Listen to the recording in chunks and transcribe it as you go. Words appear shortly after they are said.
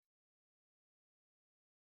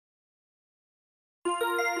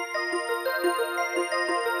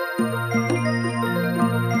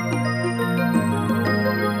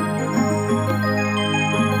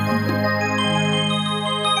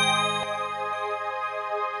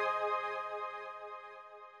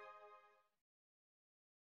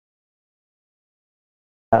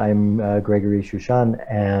I'm Gregory Shushan,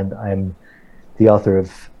 and I'm the author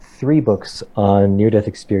of three books on near-death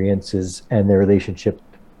experiences and their relationship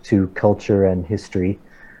to culture and history.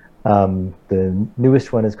 The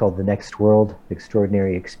newest one is called The Next World: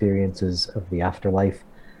 Extraordinary Experiences of the Afterlife.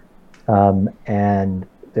 And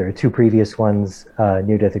there are two previous ones,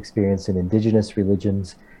 Near-Death Experience in Indigenous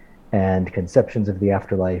Religions and Conceptions of the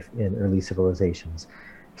Afterlife in Early Civilizations.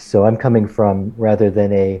 So I'm coming from, rather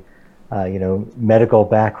than a medical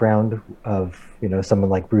background of, someone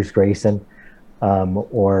like Bruce Grayson,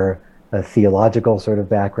 or a theological sort of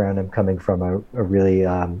background. I'm coming from a really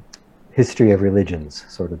history of religions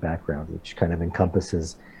sort of background, which kind of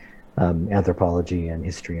encompasses anthropology and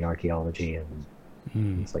history and archaeology and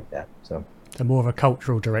things like that. So more of a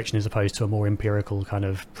cultural direction as opposed to a more empirical kind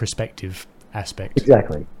of perspective aspect.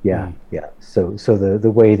 Exactly. Yeah. Yeah. So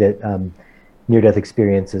the way that near-death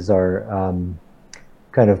experiences are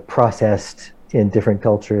kind of processed in different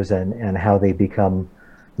cultures, and how they become,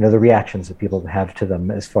 the reactions that people have to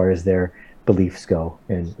them as far as their beliefs go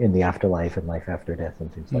in the afterlife and life after death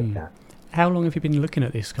and things like that. How long have you been looking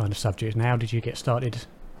at this kind of subject, and how did you get started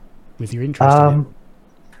with your interest in it?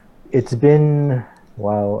 It's been,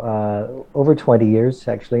 wow, over 20 years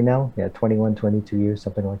actually now. Yeah, 21, 22 years,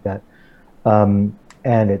 something like that. And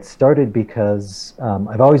it started because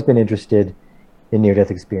I've always been interested in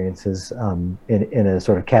near-death experiences, in a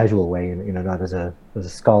sort of casual way, not as a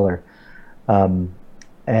scholar.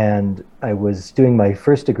 And I was doing my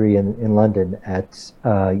first degree in London at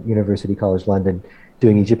University College London,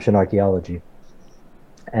 doing Egyptian archaeology.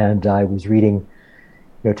 And I was reading,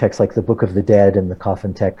 texts like the Book of the Dead and the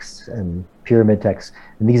coffin texts and pyramid texts,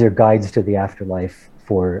 and these are guides to the afterlife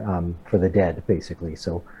for the dead, basically.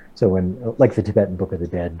 So when, like the Tibetan Book of the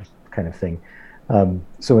Dead kind of thing.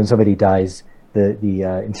 So when somebody dies,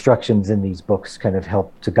 the instructions in these books kind of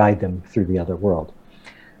help to guide them through the other world.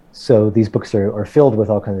 So these books are filled with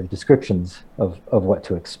all kinds of descriptions of what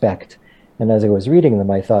to expect. And as I was reading them,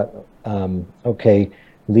 I thought, okay,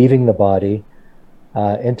 leaving the body,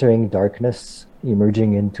 entering darkness,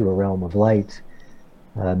 emerging into a realm of light,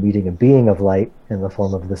 meeting a being of light in the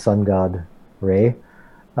form of the sun god Re,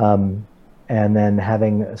 and then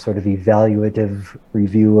having a sort of evaluative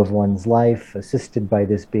review of one's life, assisted by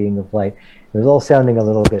this being of light. It was all sounding a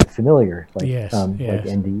little bit familiar, like Yes. like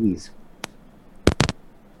NDEs.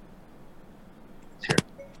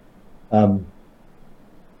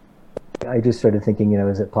 I just started thinking,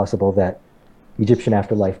 is it possible that Egyptian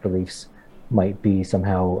afterlife beliefs might be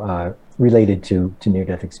somehow related to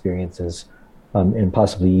near-death experiences, and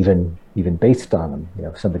possibly even based on them?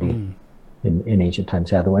 If somebody in ancient times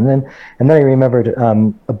had one. And then I remembered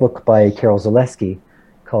a book by Carol Zaleski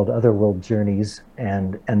called Otherworld Journeys,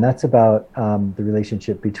 and that's about the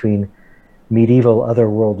relationship between medieval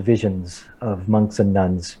otherworld visions of monks and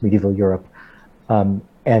nuns, medieval Europe, and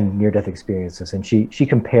near-death experiences. And she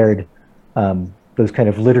compared those kind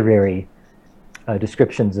of literary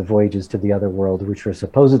descriptions of voyages to the other world, which were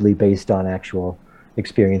supposedly based on actual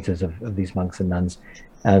experiences of these monks and nuns,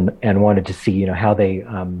 and wanted to see, how they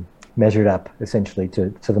measured up essentially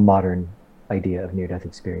to the modern idea of near-death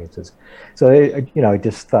experiences. So I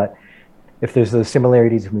just thought, if there's those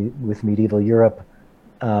similarities with medieval Europe,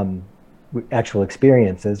 actual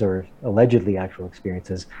experiences or allegedly actual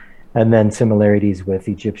experiences, and then similarities with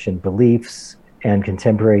Egyptian beliefs and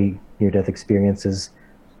contemporary near-death experiences,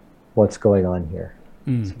 what's going on here?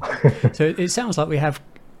 So it sounds like we have,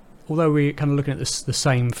 although we're kind of looking at the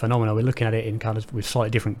same phenomena, we're looking at it in kind of with slightly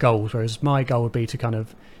different goals. Whereas my goal would be to kind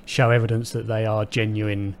of show evidence that they are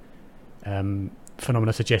genuine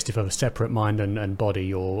phenomena suggestive of a separate mind and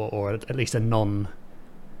body, or at least a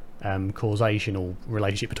non-causational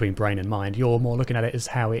relationship between brain and mind. You're more looking at it as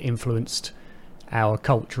how it influenced our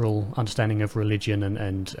cultural understanding of religion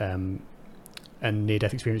and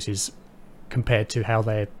near-death experiences compared to how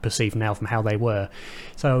they're perceived now from how they were.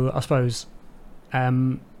 So I suppose,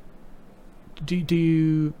 do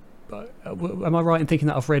you am I right in thinking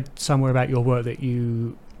that I've read somewhere about your work that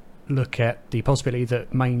you look at the possibility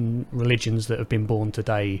that main religions that have been born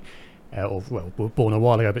today, were born a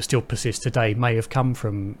while ago but still persist today, may have come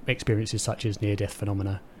from experiences such as near-death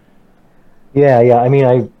phenomena? Yeah. I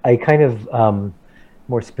mean, I kind of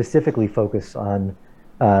more specifically focus on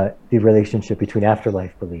the relationship between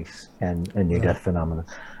afterlife beliefs and near-death phenomena.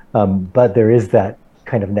 But there is that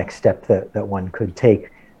kind of next step that one could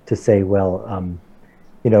take to say, well,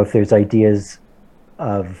 if there's ideas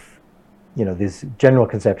of, these general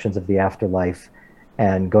conceptions of the afterlife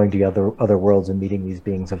and going to other worlds and meeting these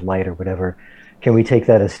beings of light or whatever, can we take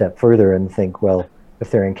that a step further and think, well, if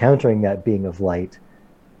they're encountering that being of light,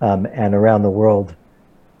 and around the world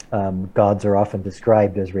gods are often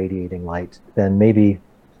described as radiating light, then maybe,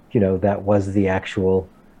 that was the actual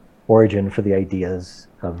origin for the ideas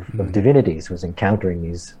of divinities, was encountering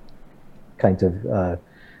these kinds of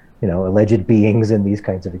alleged beings in these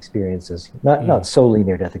kinds of experiences, not solely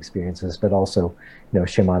near-death experiences, but also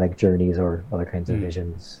shamanic journeys or other kinds of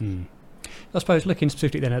visions. I suppose looking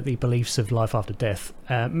specifically then at the beliefs of life after death,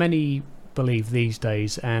 many believe these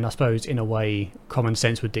days, and I suppose in a way common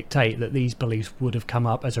sense would dictate that these beliefs would have come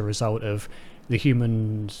up as a result of the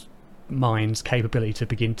human's mind's capability to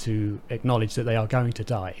begin to acknowledge that they are going to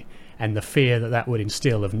die, and the fear that that would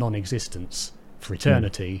instill of non-existence for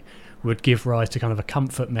eternity would give rise to kind of a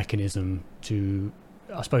comfort mechanism to,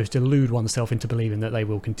 I suppose, delude oneself into believing that they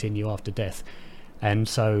will continue after death. And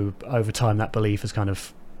so over time that belief has kind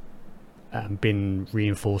of been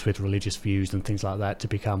reinforced with religious views and things like that to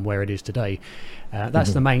become where it is today.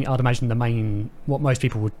 That's the main, I'd imagine, what most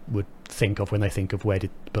people would think of when they think of where did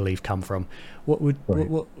belief come from.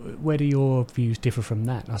 Where do your views differ from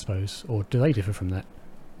that, I suppose, or do they differ from that?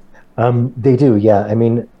 They do, yeah. I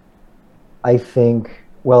mean, I think,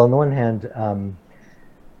 well, on the one hand,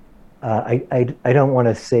 I don't want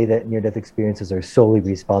to say that near-death experiences are solely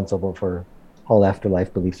responsible for all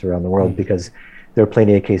afterlife beliefs around the world, because there are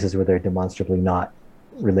plenty of cases where they're demonstrably not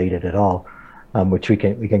related at all, which we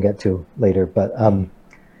can get to later. But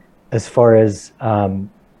as far as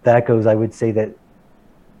that goes, I would say that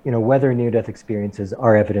whether near-death experiences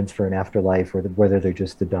are evidence for an afterlife, or whether they're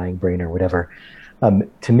just the dying brain or whatever,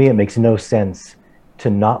 to me it makes no sense to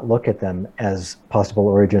not look at them as possible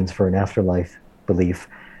origins for an afterlife belief,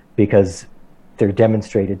 because they're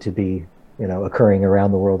demonstrated to be occurring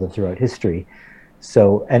around the world and throughout history.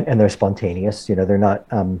 So, and they're spontaneous, they're not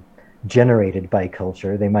generated by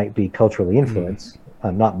culture. They might be culturally influenced,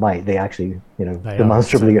 not might, they actually, they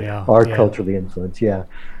demonstrably are culturally influenced. Yeah.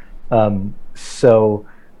 So,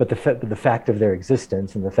 but the fact of their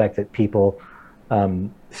existence and the fact that people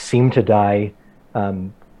seem to die,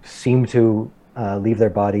 seem to leave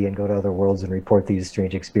their body and go to other worlds and report these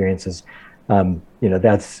strange experiences,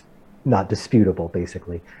 that's not disputable,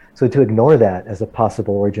 basically. So to ignore that as a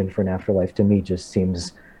possible origin for an afterlife, to me, just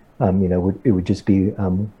seems, it would just be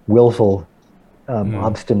willful,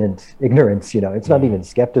 obstinate ignorance. It's not even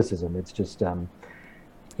skepticism. It's just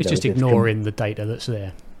it's just ignoring the data that's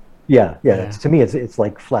there. Yeah. To me, it's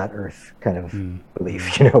like flat Earth kind of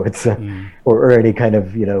belief. It's or any kind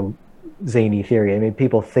of zany theory. I mean,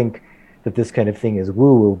 people think that this kind of thing is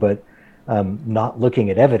woo-woo, but not looking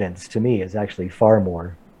at evidence, to me, is actually far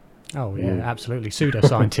more. Oh yeah, absolutely.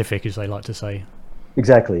 Pseudoscientific, as they like to say.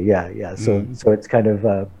 Exactly. Yeah. So it's kind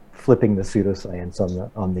of flipping the pseudoscience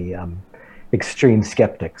on the extreme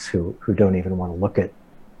skeptics who don't even want to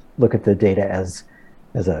look at the data as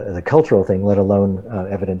a cultural thing, let alone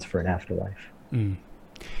evidence for an afterlife.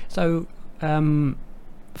 So,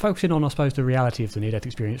 focusing on, I suppose, the reality of the near-death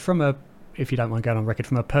experience if you don't mind going on record,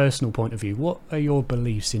 from a personal point of view, what are your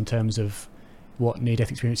beliefs in terms of what near-death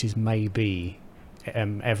experiences may be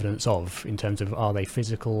evidence of, in terms of, are they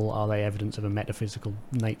physical, are they evidence of a metaphysical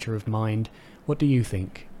nature of mind? What do you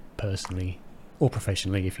think personally, or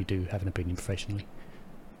professionally, if you do have an opinion professionally?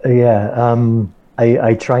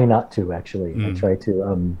 I try not to, actually. I try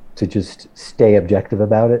to just stay objective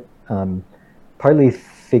about it, partly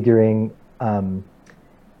figuring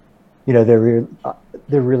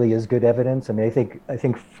there really is good evidence. I mean, I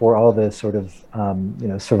think for all the sort of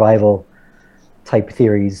survival type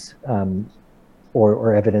theories,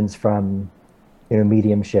 or evidence from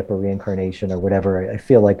mediumship or reincarnation or whatever, I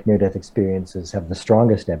feel like near-death experiences have the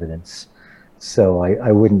strongest evidence. So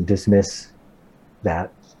I wouldn't dismiss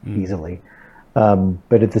that easily.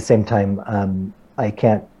 But at the same time, I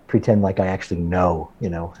can't pretend like I actually know,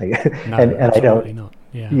 No, and I don't. Not.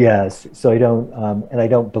 Yeah. Yes. So I don't, and I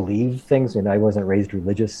don't believe things. I wasn't raised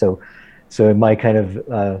religious, so in my kind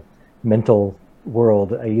of mental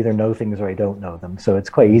world, I either know things or I don't know them. So it's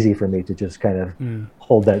quite easy for me to just kind of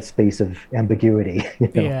hold that space of ambiguity.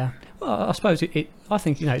 Yeah. Well, I suppose I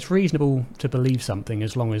think it's reasonable to believe something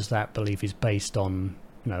as long as that belief is based on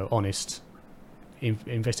honest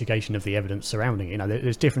investigation of the evidence surrounding it.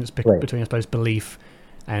 There's difference between, I suppose, belief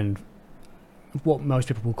and what most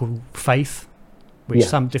people will call faith, which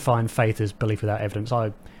some define faith as belief without evidence.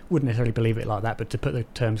 I wouldn't necessarily believe it like that, but to put the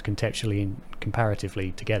terms contextually and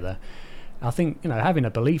comparatively together, I think having a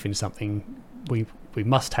belief in something, we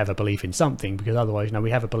must have a belief in something, because otherwise we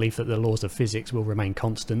have a belief that the laws of physics will remain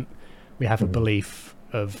constant. We have a belief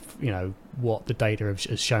of what the data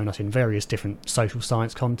has shown us in various different social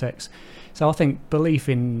science contexts. So I think belief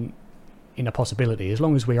in a possibility, as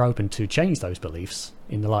long as we're open to change those beliefs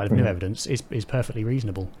in the light of new evidence, is perfectly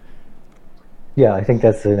reasonable. Yeah, I think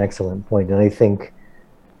that's an excellent point, and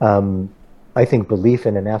um, I think belief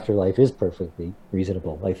in an afterlife is perfectly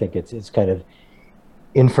reasonable. I think it's kind of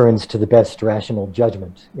inference to the best rational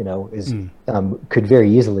judgment. Is Mm, could very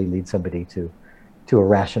easily lead somebody to a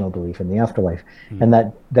rational belief in the afterlife, mm,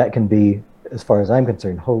 and that can be, as far as I'm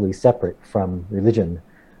concerned, wholly separate from religion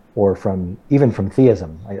or from even from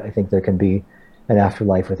theism. I think there can be an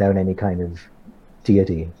afterlife without any kind of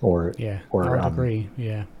deity yeah, I or would agree.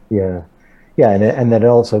 Yeah. yeah, yeah, and that it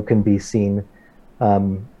also can be seen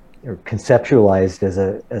um, or conceptualized as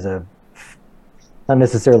a not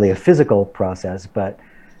necessarily a physical process, but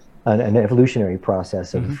an evolutionary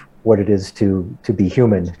process of Hmm. what it is to be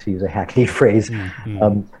human, to use a hackneyed phrase. Mm,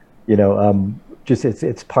 mm. Um, just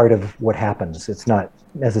it's part of what happens. It's not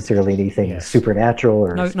necessarily anything Yes. supernatural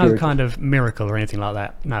or No spiritual. kind of miracle or anything like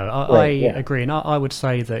that. No, I Right. Yeah. agree, and I would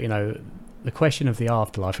say that the question of the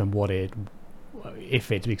afterlife and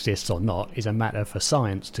if it exists or not, is a matter for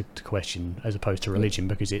science to question as opposed to religion,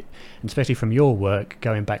 because and especially from your work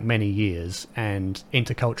going back many years and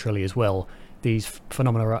interculturally as well, these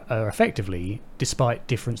phenomena are effectively, despite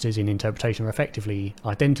differences in interpretation, are effectively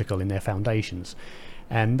identical in their foundations,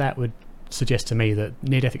 and that would suggest to me that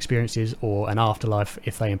near-death experiences or an afterlife,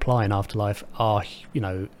 if they imply an afterlife, are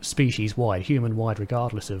species-wide, human-wide,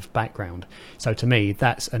 regardless of background. So to me,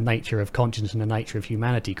 that's a nature of consciousness and a nature of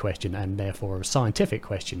humanity question, and therefore a scientific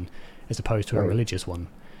question, as opposed to a Right. religious one,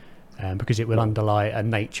 because it will Right. underlie a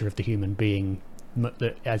nature of the human being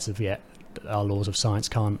that, as of yet, our laws of science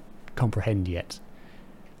can't comprehend yet.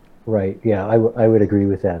 Right. Yeah. I would agree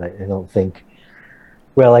with that. I don't think.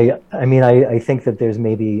 Well, I mean, I think that there's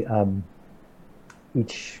maybe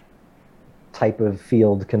each type of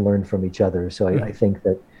field can learn from each other. So I Mm. think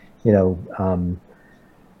that you know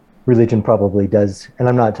religion probably does, and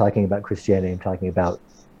I'm not talking about Christianity. I'm talking about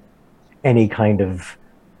any kind of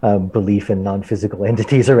belief in non-physical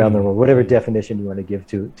entities around the Mm. world, whatever Mm. definition you want to give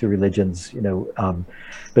to religions.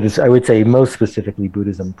 But I would say most specifically,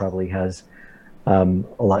 Buddhism probably has a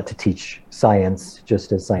lot to teach science,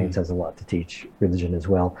 just as science Mm. has a lot to teach religion as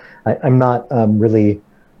well. I'm not really,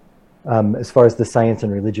 as far as the science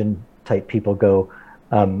and religion type people go,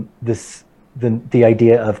 this the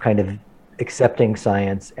idea of kind of accepting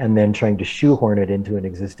science and then trying to shoehorn it into an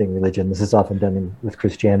existing religion. This is often done with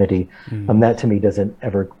Christianity. Mm. That to me doesn't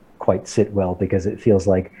ever quite sit well because it feels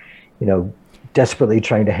like, you know, desperately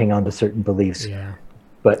trying to hang on to certain beliefs, Yeah.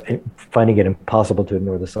 but finding it impossible to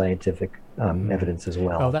ignore the scientific Mm. evidence as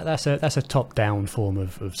Well, well. that's a top down form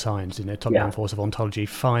of science, top down Yeah, force of ontology.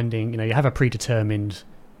 Finding, you have a predetermined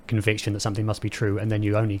conviction that something must be true, and then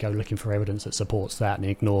you only go looking for evidence that supports that and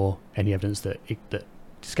ignore any evidence that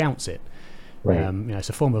discounts it. right, It's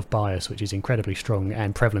a form of bias which is incredibly strong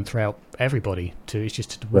and prevalent throughout everybody. It's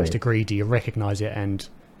just to which right, degree do you recognise it and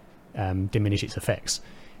diminish its effects,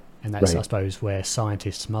 and that's, I right, suppose, where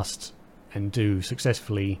scientists must and do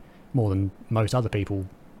successfully more than most other people.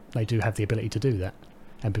 They do have the ability to do that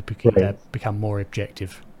and right. become more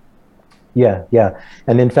objective. Yeah, yeah.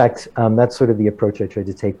 And in fact, that's sort of the approach I tried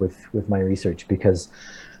to take with my research because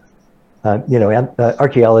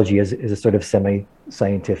archaeology is a sort of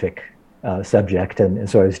semi-scientific subject, and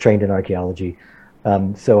so I was trained in archaeology.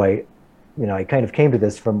 So I kind of came to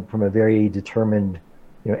this from a very determined,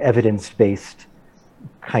 evidence-based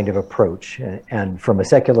kind of approach, and from a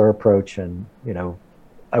secular approach, and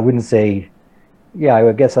I wouldn't say, yeah,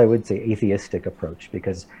 I guess I would say atheistic approach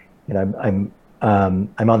because I'm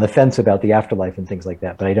on the fence about the afterlife and things like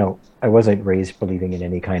that, but I wasn't raised believing in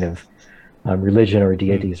any kind of religion or Mm.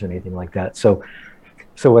 deities or anything like that. So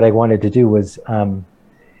what I wanted to do was,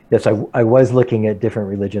 yes, I was looking at different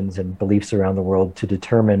religions and beliefs around the world to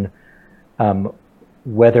determine um,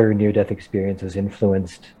 whether near-death experiences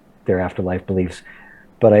influenced their afterlife beliefs,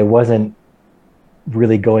 but I wasn't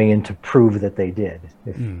really going in to prove that they did,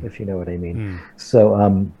 Mm. if you know what I mean.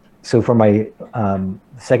 Mm. So for my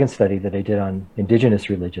second study that I did on indigenous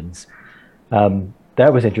religions,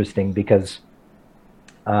 that was interesting because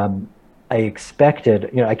um, I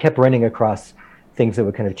expected, I kept running across things that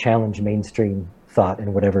would kind of challenge mainstream thought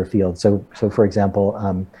in whatever field. So for example,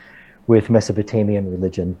 with Mesopotamian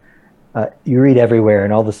religion, you read everywhere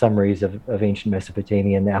in all the summaries of ancient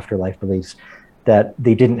Mesopotamian afterlife beliefs that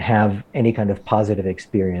they didn't have any kind of positive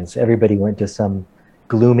experience. Everybody went to some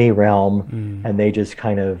gloomy realm Mm. and they just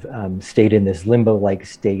kind of stayed in this limbo like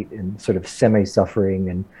state and sort of semi suffering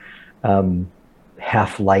and um,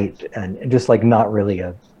 half light and just like not really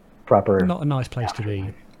a proper Not a nice place to be.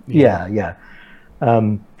 afterlife. Yeah. Yeah, yeah.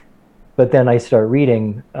 Um, but then I start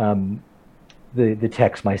reading the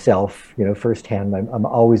text myself, firsthand. I'm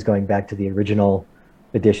always going back to the original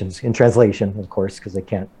editions in translation, of course, because I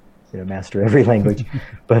can't master every language.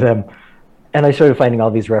 But and I started finding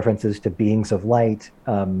all these references to beings of light,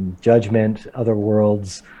 judgment, other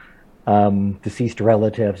worlds, deceased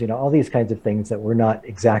relatives, all these kinds of things that were not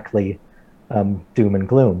exactly doom and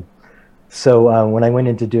gloom. So when I went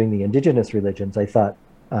into doing the indigenous religions, I thought,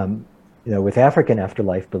 with African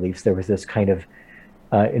afterlife beliefs, there was this kind of,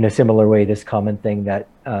 in a similar way, this common thing that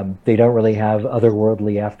they don't really have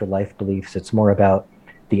otherworldly afterlife beliefs. It's more about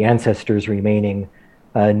the ancestors remaining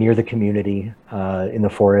near the community in the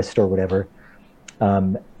forest or whatever,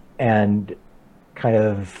 and kind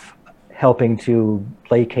of helping to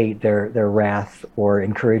placate their wrath or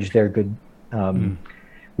encourage their good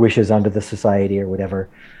wishes onto the society or whatever.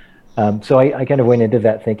 So I kind of went into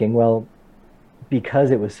that thinking, well,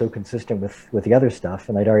 because it was so consistent with the other stuff,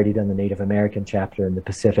 and I'd already done the Native American chapter in the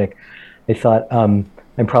Pacific, I thought I'm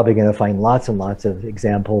probably going to find lots and lots of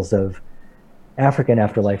examples of African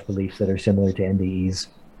afterlife beliefs that are similar to NDEs,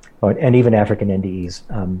 and even African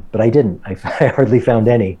NDEs. But I didn't. I hardly found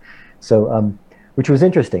any. So, which was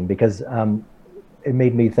interesting because it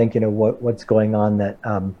made me think, what's going on that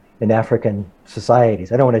in African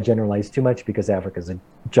societies. I don't want to generalize too much because Africa is a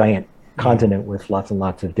giant continent with lots and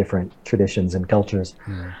lots of different traditions and cultures.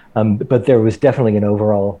 But there was definitely an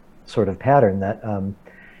overall sort of pattern that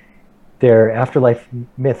their afterlife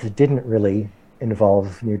myths didn't really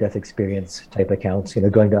involve near-death experience type accounts,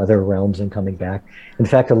 going to other realms and coming back. In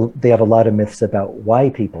fact, they have a lot of myths about why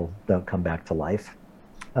people don't come back to life.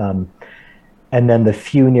 And then the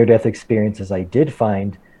few near-death experiences I did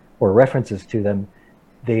find, or references to them,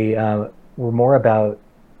 they were more about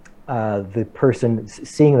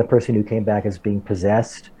seeing the person who came back as being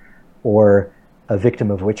possessed or a victim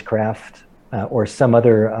of witchcraft or some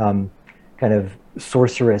other kind of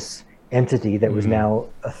sorceress entity that was now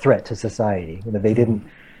a threat to society. They didn't,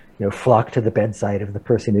 flock to the bedside of the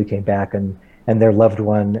person who came back and their loved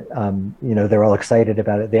one, they're all excited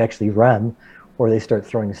about it. They actually run, or they start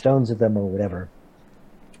throwing stones at them or whatever.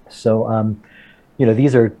 So,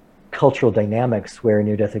 these are cultural dynamics where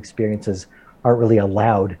near-death experiences aren't really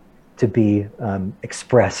allowed to be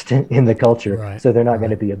expressed in the culture. Right, so they're not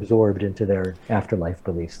going to be absorbed into their afterlife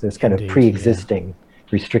beliefs. There's kind of pre-existing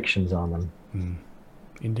restrictions on them.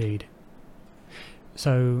 Indeed.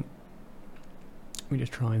 So we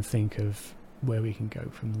just try and think of where we can go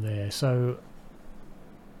from there. So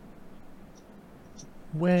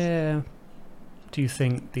where do you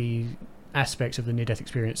think the aspects of the near-death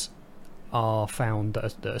experience are found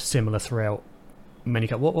that are similar throughout many?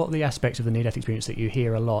 What are the aspects of the near-death experience that you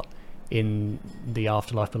hear a lot in the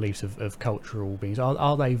afterlife beliefs of cultural beings?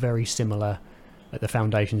 Are they very similar at the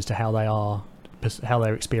foundations to how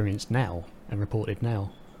they're experienced now and reported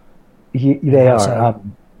now? They are,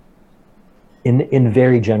 in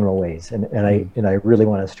very general ways, and I really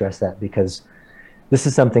want to stress that because this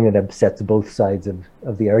is something that upsets both sides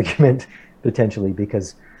of the argument potentially,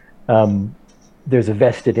 because there's a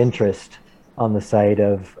vested interest on the side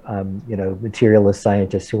of materialist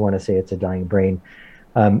scientists who want to say it's a dying brain.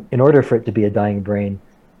 In order for it to be a dying brain,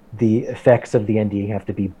 the effects of the NDE have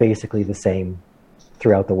to be basically the same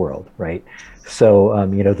throughout the world, right? So,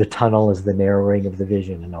 the tunnel is the narrowing of the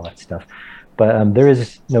vision and all that stuff. But there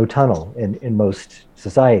is no tunnel in most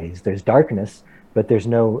societies. There's darkness, but there's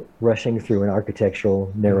no rushing through an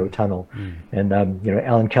architectural narrow tunnel. And,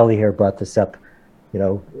 Alan Kelly here brought this up,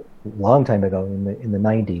 a long time ago in the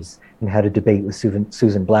 90s, and had a debate with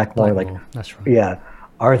Susan Blackmore. That's right. Yeah.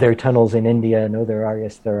 Are there tunnels in India? No, there are.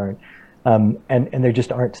 Yes, there aren't. And there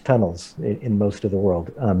just aren't tunnels in most of the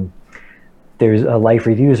world. There's life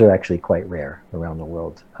reviews are actually quite rare around the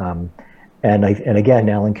world. And again,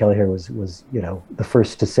 Alan Kelly here was the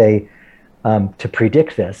first to say, to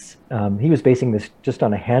predict this. He was basing this just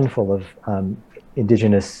on a handful of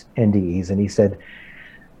indigenous NDEs, and he said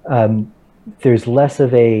there's less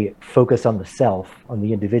of a focus on the self, on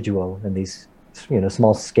the individual, in these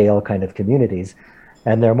small scale kind of communities,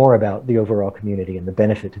 and they're more about the overall community and the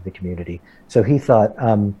benefit to the community. So he thought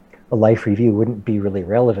a life review wouldn't be really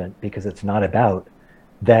relevant because it's not about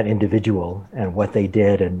that individual and what they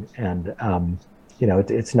did, and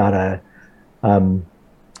it's not a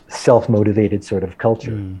self-motivated sort of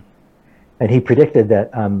culture. And he predicted that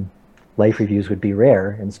life reviews would be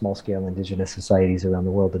rare in small-scale indigenous societies around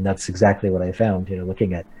the world, and that's exactly what I found.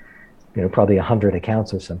 Looking at probably 100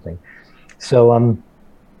 accounts or something. So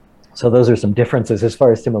those are some differences. As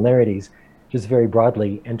far as similarities, just very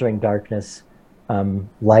broadly, entering darkness,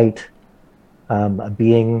 light, a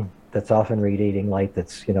being that's often radiating light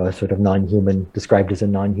that's a sort of non-human, described as a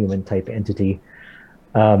non-human type entity.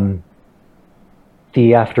 The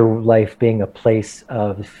afterlife being a place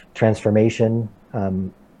of transformation,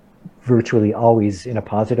 virtually always in a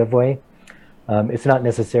positive way. It's not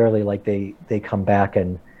necessarily like they come back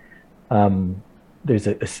and um, there's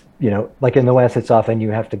like in the West, it's often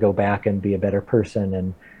you have to go back and be a better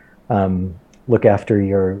person and look after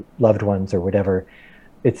your loved ones or whatever.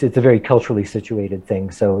 It's a very culturally situated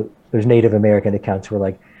thing. So there's Native American accounts where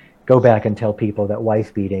like go back and tell people that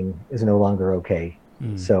wife beating is no longer okay.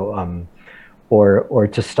 Mm. So or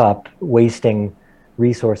to stop wasting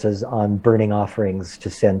resources on burning offerings to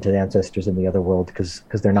send to the ancestors in the other world because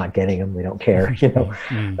they're not getting them, they don't care, you know.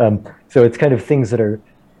 Mm. So it's kind of things that are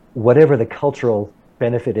whatever the cultural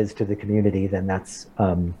benefit is to the community, then that's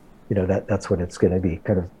that's what it's going to be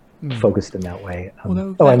kind of Mm. focused in that way.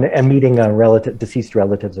 Although And meeting deceased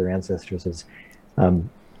relatives or ancestors is um,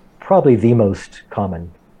 probably the most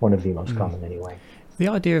common, one of the most common anyway. the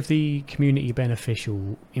idea of the community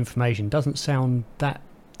beneficial information doesn't sound that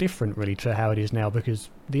different really to how it is now, because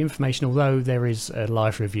the information, although there is a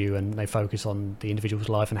life review and they focus on the individual's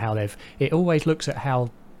life and how it always looks at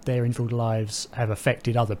how their individual lives have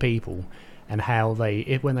affected other people, and how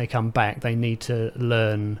when they come back they need to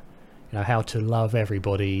learn, how to love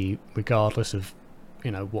everybody regardless of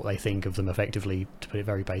what they think of them, effectively, to put it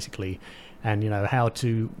very basically, and how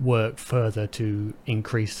to work further to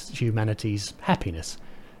increase humanity's happiness.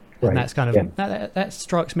 And Right. that's kind of Yeah. that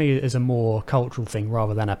strikes me as a more cultural thing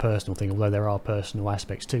rather than a personal thing, although there are personal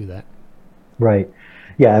aspects to that. Right.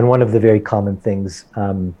 Yeah. And one of the very common things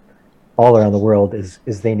all around the world is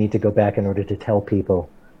they need to go back in order to tell people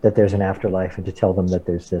that there's an afterlife and to tell them that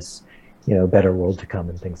there's this, better world to come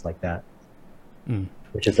and things like that, Mm.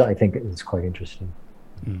 which is, I think, is quite interesting.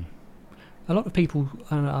 Mm. A lot of people,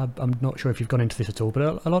 and I'm not sure if you've gone into this at all,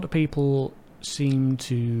 but a lot of people seem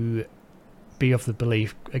to be of the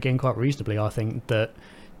belief, again quite reasonably I think, that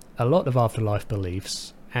a lot of afterlife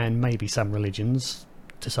beliefs, and maybe some religions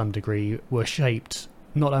to some degree, were shaped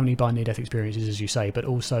not only by near-death experiences, as you say, but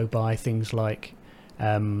also by things like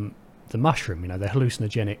the mushroom, the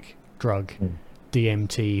hallucinogenic drug, Mm.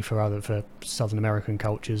 DMT for Southern American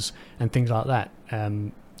cultures, and things like that.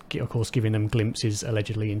 Of course, giving them glimpses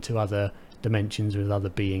allegedly into other dimensions with other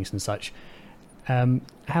beings and such.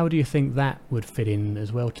 How do you think that would fit in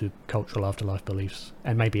as well to cultural afterlife beliefs,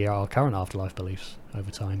 and maybe our current afterlife beliefs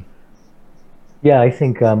over time? Yeah, I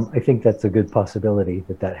think that's a good possibility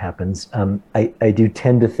that happens. I do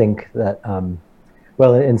tend to think that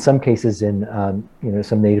well, in some cases, in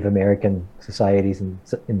some Native American societies and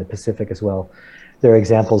in the Pacific as well, there are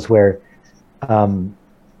examples where um,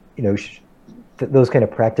 you know those kind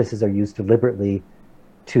of practices are used deliberately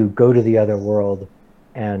to go to the other world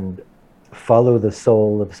and follow the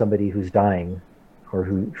soul of somebody who's dying or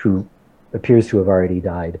who appears to have already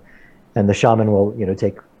died, and the shaman will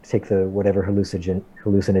take the whatever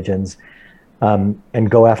hallucinogens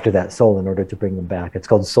and go after that soul in order to bring them back. It's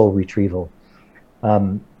called soul retrieval.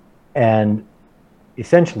 Um, and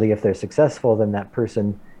essentially, if they're successful, then that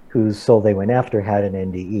person whose soul they went after had an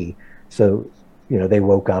NDE. So, they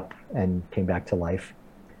woke up and came back to life.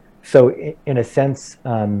 So, in a sense,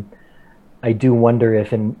 I do wonder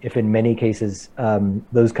if in many cases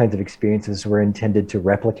those kinds of experiences were intended to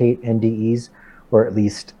replicate NDEs, or at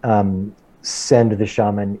least send the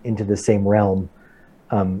shaman into the same realm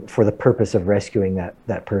for the purpose of rescuing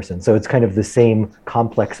that person. So it's kind of the same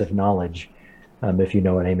complex of knowledge, if you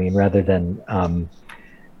know what I mean, rather than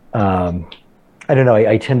I don't know.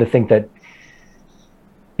 I tend to think that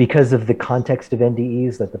because of the context of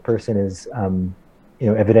NDEs, that the person is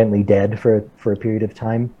evidently dead for a period of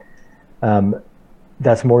time.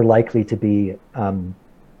 That's more likely to be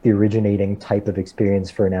the originating type of experience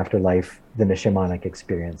for an afterlife than a shamanic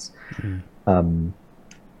experience. Mm.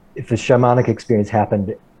 If the shamanic experience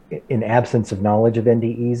happened in absence of knowledge of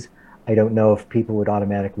NDEs, I don't know if people would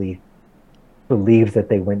automatically believe that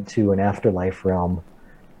they went to an afterlife realm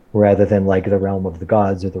rather than like the realm of the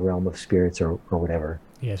gods or the realm of spirits or whatever.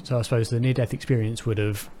 Yeah, so I suppose the near-death experience would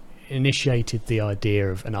have initiated the idea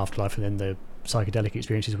of an afterlife, and then the psychedelic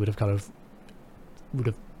experiences would have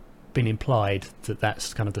been implied that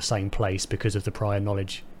that's kind of the same place because of the prior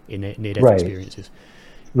knowledge in near-death Right. experiences.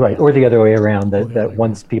 Right. Yeah. Or the other way around, Or the other that way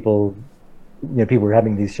once people were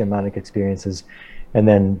having these shamanic experiences, and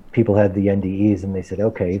then people had the NDEs and they said,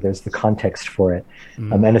 okay, there's the context for it.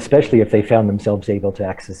 And especially if they found themselves able to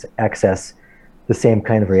access the same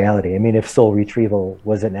kind of reality. I mean, if soul retrieval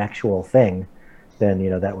was an actual thing,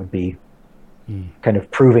 then, that would be kind of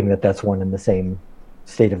proving that that's one in the same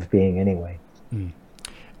state of being anyway. Mm.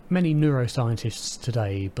 Many neuroscientists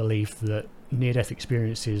today believe that near-death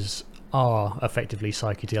experiences are effectively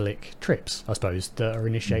psychedelic trips, I suppose, that are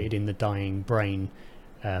initiated in the dying brain,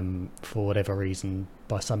 for whatever reason,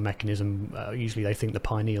 by some mechanism. Usually they think the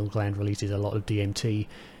pineal gland releases a lot of DMT,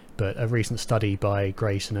 but a recent study by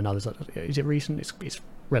Grayson and others, is it recent? It's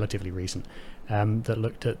relatively recent, that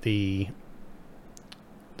looked at the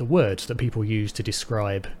words that people use to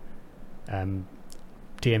describe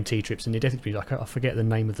DMT trips and near-death experience. I forget the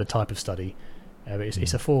name of the type of study, but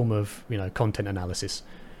it's a form of content analysis.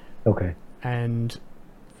 Okay. And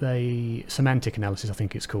semantic analysis, I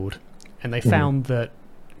think it's called, and they found that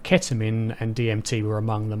ketamine and DMT were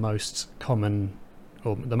among the most common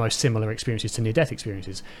or the most similar experiences to near-death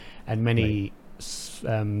experiences, and many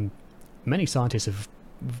scientists of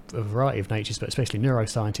a variety of natures, but especially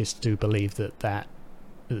neuroscientists, do believe that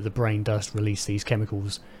the brain does release these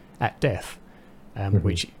chemicals at death,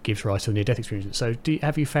 which gives rise to the near-death experiences. So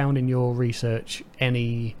have you found in your research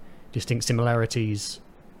any distinct similarities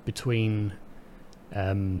between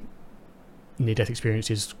near-death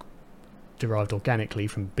experiences derived organically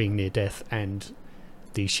from being near death and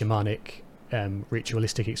the shamanic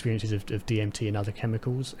ritualistic experiences of DMT and other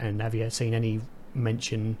chemicals? And have you seen any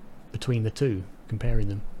mention between the two, comparing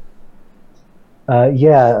them?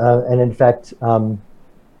 And in fact, even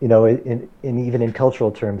in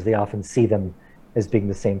cultural terms, they often see them as being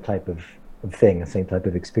the same type of thing, the same type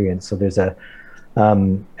of experience. So there's a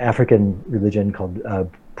African religion called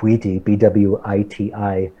Bwiti,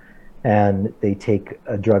 Bwiti, and they take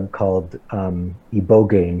a drug called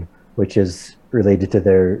ibogaine, which is related to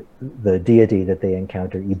the deity that they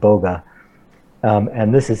encounter, Iboga,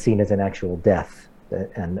 and this is seen as an actual death,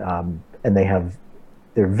 and they're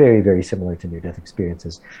very, very similar to near-death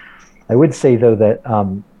experiences. I would say though that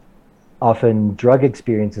often drug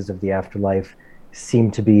experiences of the afterlife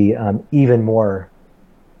seem to be even more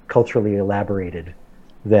culturally elaborated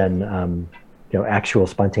than actual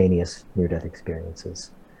spontaneous near-death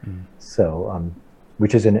experiences. So,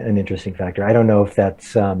 which is an interesting factor. I don't know if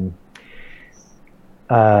that's what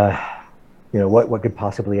could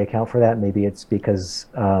possibly account for that. Maybe it's because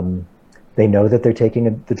they know that they're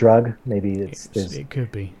taking the drug. Maybe it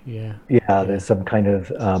could be, yeah. There's some kind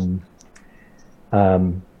of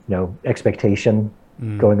expectation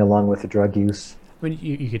going along with the drug use. I mean,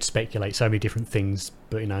 you could speculate so many different things,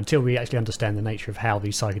 but until we actually understand the nature of how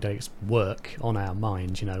these psychedelics work on our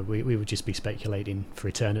minds, we would just be speculating for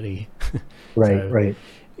eternity. Right.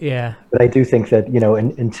 Yeah. But I do think that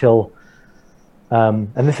until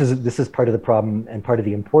and this is part of the problem and part of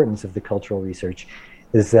the importance of the cultural research,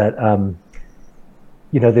 is that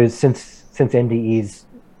there's since NDEs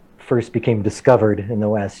first became discovered in the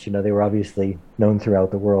West, they were obviously known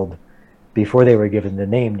throughout the world before they were given the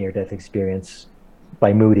name near-death experience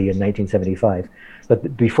by Moody in 1975,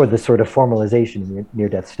 but before the sort of formalization of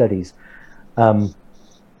near-death studies.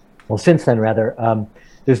 Since then, rather,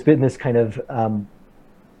 there's been this kind of,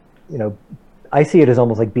 I see it as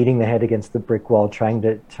almost like beating the head against the brick wall, trying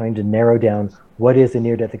to narrow down what is a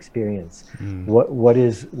near-death experience, what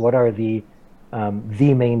are the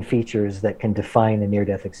main features that can define a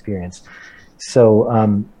near-death experience.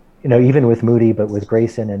 So, even with Moody, but with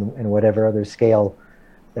Grayson and whatever other scale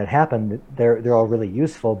that happened, they're all really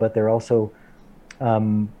useful, but they're also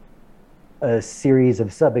a series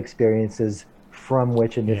of sub-experiences from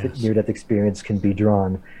which a near-death experience can be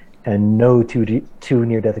drawn, and no two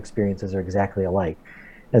near-death experiences are exactly alike.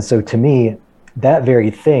 And so to me, that very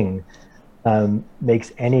thing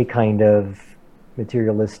makes any kind of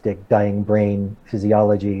materialistic dying brain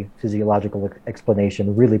physiological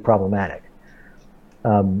explanation really problematic,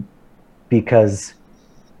 because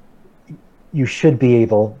you should be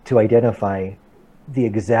able to identify the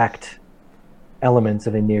exact elements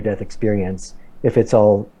of a near-death experience if it's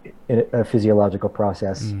all a physiological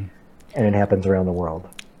process and it happens around the world.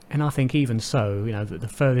 And I think even so, the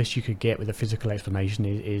furthest you could get with a physical explanation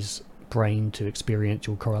is brain to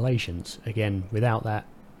experiential correlations. Again, without that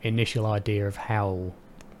initial idea of how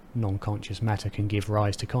non-conscious matter can give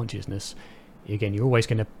rise to consciousness, again, you're always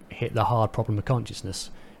going to hit the hard problem of consciousness,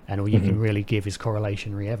 and all you can really give is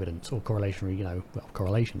correlationary evidence or correlationary,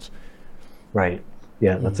 correlations. Right.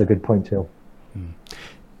 Yeah, that's a good point too.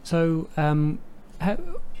 So, the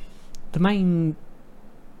main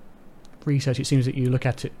research it seems that you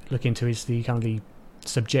look into is the kind of the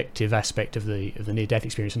subjective aspect of the near-death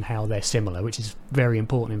experience and how they're similar, which is very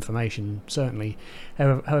important information, certainly.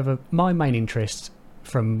 However, my main interest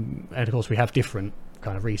and of course we have different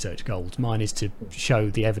kind of research goals. Mine is to show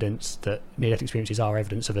the evidence that near-death experiences are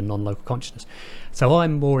evidence of a non-local consciousness. So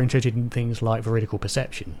I'm more interested in things like veridical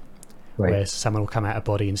perception, where someone will come out of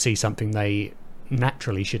body and see something they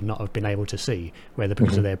naturally should not have been able to see, whether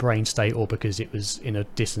because of their brain state or because it was in a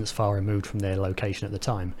distance far removed from their location at the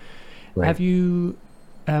time. Have you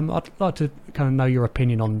I'd like to kind of know your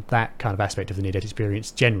opinion on that kind of aspect of the near-death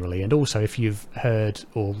experience generally, and also if you've heard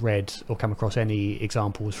or read or come across any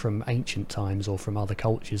examples from ancient times or from other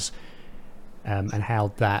cultures, and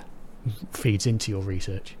how that feeds into your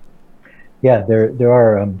research. Yeah, there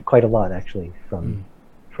are quite a lot actually from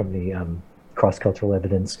the cross-cultural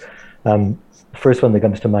evidence. The first one that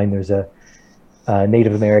comes to mind, there's a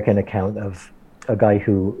Native American account of a guy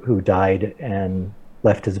who died and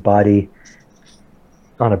left his body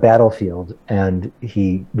on a battlefield, and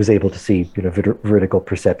he was able to see, vertical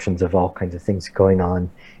perceptions of all kinds of things going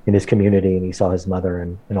on in his community, and he saw his mother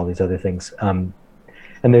and all these other things. And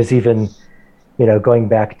there's even, going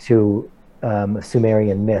back to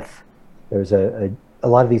Sumerian myth, there's a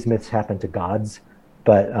lot of these myths happen to gods,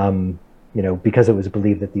 but because it was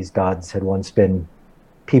believed that these gods had once been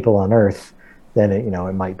people on Earth, then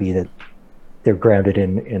it might be that they're grounded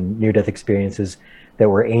in near-death experiences that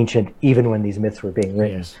were ancient, even when these myths were being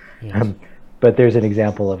written. Yes, yes. But there's an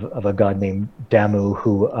example of a god named Damu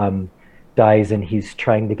who dies, and he's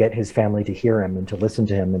trying to get his family to hear him and to listen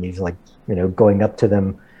to him, and he's like, going up to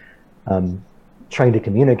them, trying to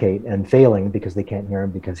communicate and failing because they can't hear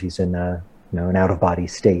him because he's in an out-of-body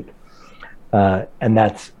state. And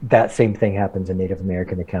that same thing happens in Native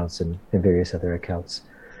American accounts and in various other accounts.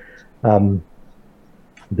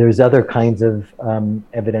 There's other kinds of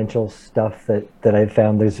evidential stuff that I've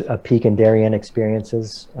found. There's peak and Darien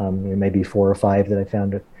experiences, maybe 4 or 5 that I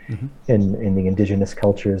found in the indigenous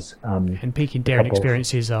cultures. And peak and Darien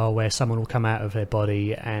experiences are where someone will come out of their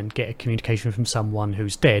body and get a communication from someone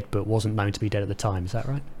who's dead but wasn't known to be dead at the time. Is that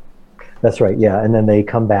right? That's right, yeah. And then they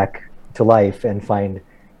come back to life and find,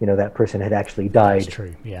 that person had actually died. That's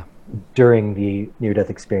true, yeah. During the near-death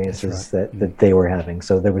experiences that they were having.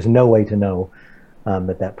 So there was no way to know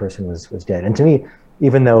that person was dead. And to me,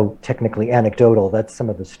 even though technically anecdotal, that's some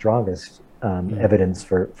of the strongest evidence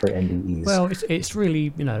for NDEs. Well, it's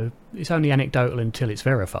really, it's only anecdotal until it's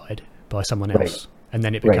verified by someone else. Right. And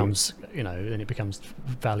then it becomes, then it becomes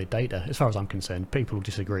valid data. As far as I'm concerned, people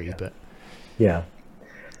disagree, but yeah.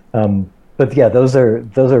 But yeah, those are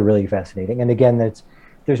really fascinating. And again,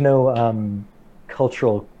 there's no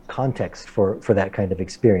cultural context for that kind of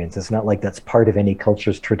experience. It's not like that's part of any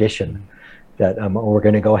culture's tradition that we're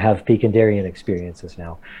going to go have peak and Darien experiences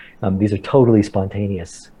now. These are totally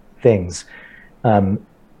spontaneous things.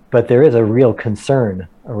 But there is a real concern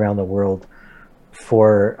around the world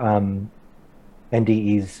for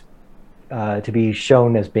NDEs to be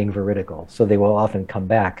shown as being veridical. So they will often come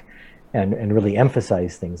back and really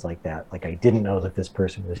emphasize things like that. Like, I didn't know that this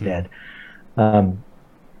person was dead.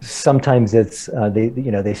 Sometimes it's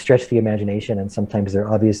they stretch the imagination, and sometimes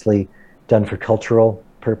they're obviously done for cultural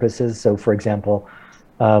purposes. So, for example,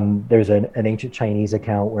 there's an ancient Chinese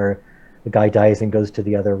account where the guy dies and goes to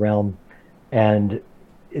the other realm, and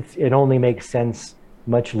it only makes sense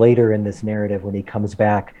much later in this narrative when he comes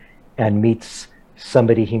back and meets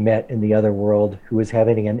somebody he met in the other world who was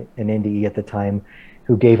having an NDE at the time,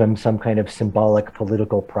 who gave him some kind of symbolic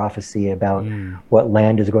political prophecy about what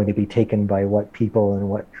land is going to be taken by what people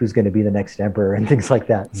and who's going to be the next emperor and things like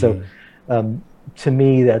that. So to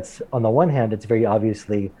me, that's, on the one hand, it's very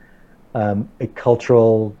obviously a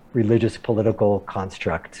cultural, religious, political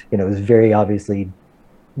construct. It was very obviously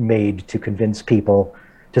made to convince people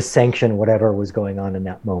to sanction whatever was going on in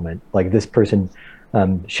that moment. Like, this person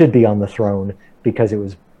should be on the throne because it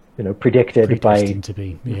was predicted by to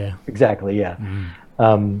be, yeah. Exactly, yeah.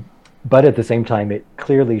 But at the same time, it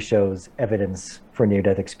clearly shows evidence for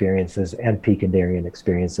near-death experiences and peak and Darien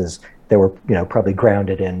experiences that were, probably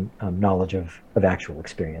grounded in knowledge of actual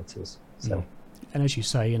experiences. So, and as you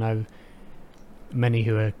say, many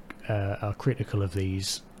who are critical of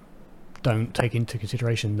these don't take into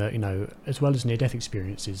consideration that, as well as near-death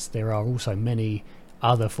experiences, there are also many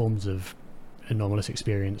other forms of anomalous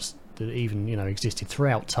experience that even existed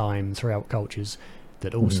throughout time, throughout cultures,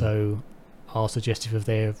 that also are suggestive of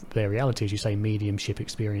their reality. As you say, mediumship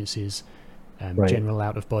experiences, general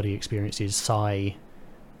out-of-body experiences, psi,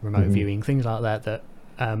 remote viewing, things like that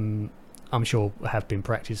I'm sure have been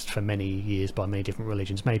practiced for many years by many different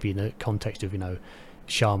religions, maybe in the context of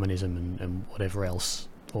shamanism and whatever else,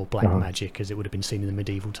 or black magic as it would have been seen in the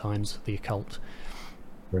medieval times, the occult.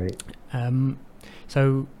 Right.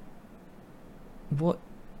 So what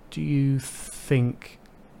do you think,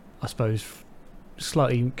 I suppose,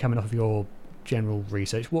 slightly coming off of your general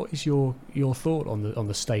research, what is your thought on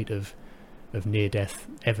the state of near-death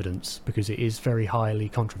evidence, because it is very highly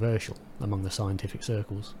controversial among the scientific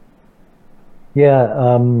circles?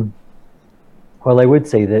 Yeah, well, I would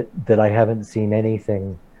say that I haven't seen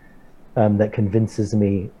anything that convinces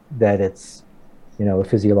me that it's a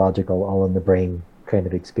physiological, all in the brain kind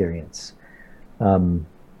of experience.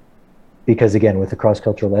 Because again, with the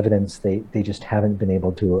cross-cultural evidence, they just haven't been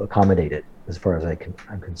able to accommodate it as far as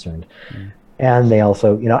I'm concerned. And they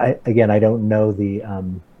also, I don't know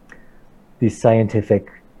the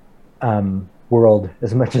scientific world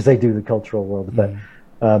as much as I do the cultural world,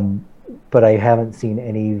 but I haven't seen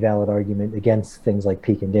any valid argument against things like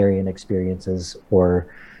Picandarian experiences or,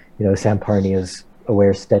 Samparnia's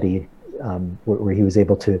aware study, where he was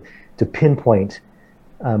able to pinpoint,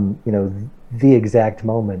 the exact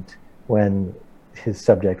moment when his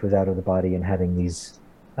subject was out of the body and having these,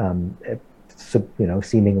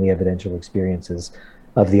 seemingly evidential experiences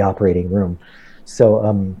of the operating room.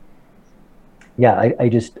 So, I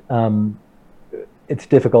just, it's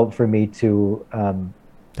difficult for me to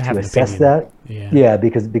assess that. Yeah,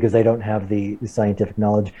 because I don't have the scientific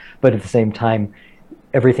knowledge. But at the same time,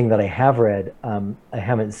 everything that I have read, I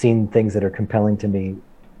haven't seen things that are compelling to me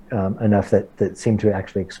enough that seem to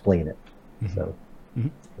actually explain it. So,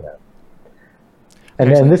 yeah.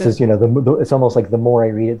 And this is, it's almost like the more I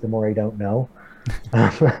read it, the more I don't know.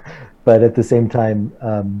 But at the same time,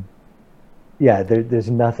 there's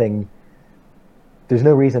nothing. There's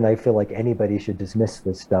no reason I feel like anybody should dismiss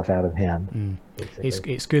this stuff out of hand.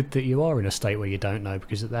 It's good that you are in a state where you don't know,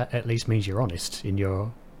 because that at least means you're honest in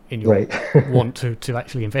your right. want to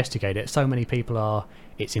actually investigate it. So many people are,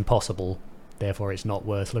 it's impossible, therefore it's not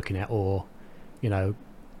worth looking at, or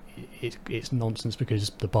it's nonsense because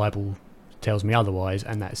the Bible tells me otherwise,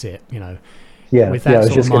 and that's it. With that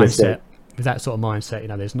sort of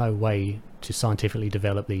mindset, there's no way to scientifically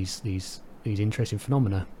develop these interesting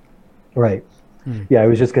phenomena. Right. Yeah, I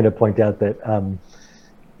was just going to point out that,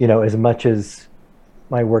 as much as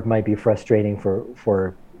my work might be frustrating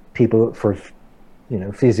for people, for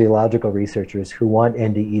physiological researchers who want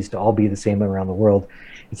NDEs to all be the same around the world,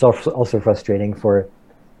 it's also frustrating for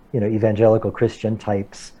evangelical Christian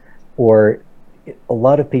types, or a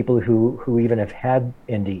lot of people who even have had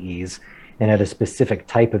NDEs and had a specific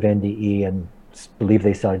type of NDE and believe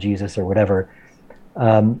they saw Jesus or whatever.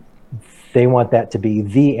 They want that to be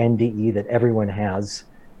the NDE that everyone has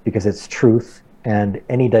because it's truth, and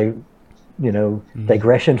any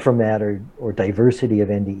digression from that or diversity of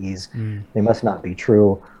NDEs, they must not be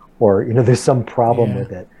true, or there's some problem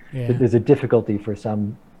with it. There's a difficulty for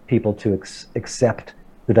some people to accept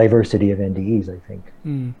the diversity of NDEs, I think.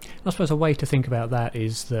 I suppose a way to think about that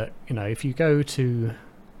is that if you go to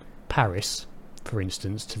Paris, for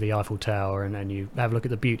instance, to the Eiffel Tower, and you have a look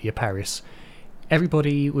at the beauty of Paris,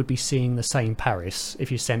 everybody would be seeing the same Paris.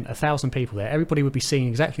 If you sent 1,000 people there, everybody would be seeing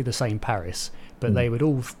exactly the same Paris, but they would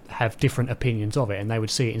all have different opinions of it, and they would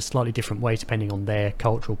see it in slightly different ways depending on their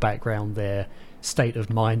cultural background, their state of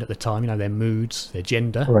mind at the time, their moods, their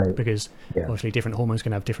gender, because obviously different hormones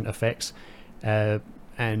can have different effects,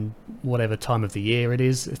 and whatever time of the year it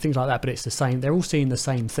is, things like that. But it's the same. They're all seeing the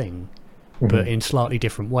same thing, but in slightly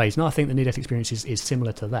different ways. And I think the near-death experience is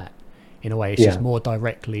similar to that in a way. It's just more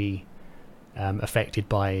directly affected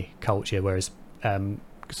by culture, whereas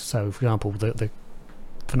so for example the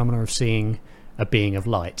phenomena of seeing a being of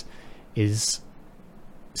light is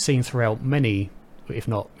seen throughout many, if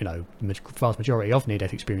not the vast majority of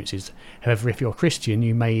near-death experiences. However, if you're a Christian,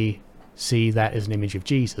 you may see that as an image of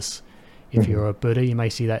Jesus. If you're a Buddha, you may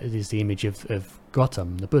see that as the image of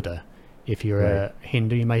Gautam, the Buddha. If you're a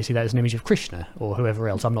Hindu, you may see that as an image of Krishna or whoever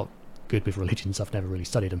else. I'm not good with religions, I've never really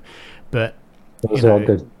studied them, but those are all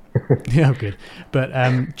good. Yeah, good.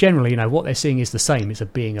 But generally, what they're seeing is the same. It's a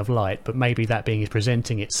being of light, but maybe that being is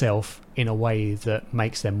presenting itself in a way that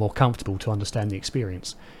makes them more comfortable to understand the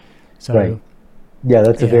experience. So,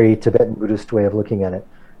 that's a very Tibetan Buddhist way of looking at it.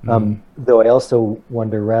 Though I also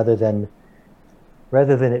wonder, rather than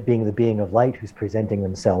it being the being of light who's presenting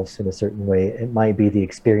themselves in a certain way, it might be the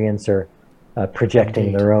experiencer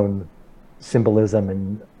projecting their own symbolism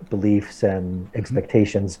and beliefs and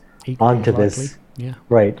expectations onto this.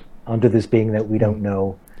 Onto this being that we don't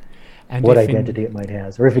know what identity it might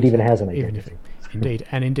have, or if it even has an identity.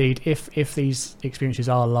 Indeed, if these experiences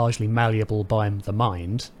are largely malleable by the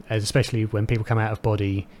mind, especially when people come out of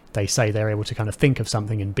body, they say they're able to kind of think of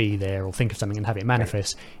something and be there, or think of something and have it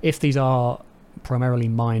manifest. If these are primarily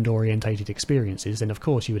mind-orientated experiences, then of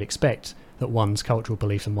course you would expect that one's cultural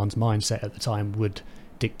beliefs and one's mindset at the time would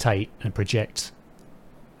dictate and project,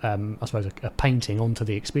 I suppose, a painting onto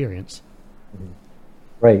the experience.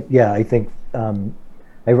 Right. Yeah, I think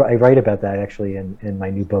I write about that actually in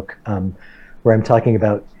my new book, where I'm talking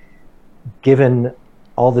about, given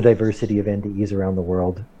all the diversity of NDEs around the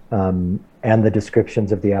world, and the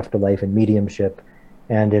descriptions of the afterlife and mediumship,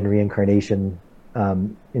 and in reincarnation,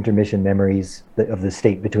 intermission memories of the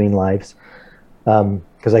state between lives,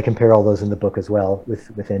 because I compare all those in the book as well with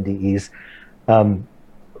NDEs. Um,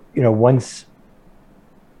 once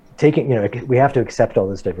taking, we have to accept all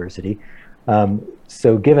this diversity.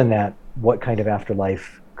 So given that, what kind of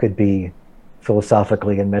afterlife could be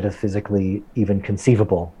philosophically and metaphysically even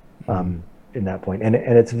conceivable in that point? And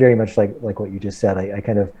it's very much like what you just said. I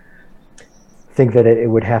kind of think that it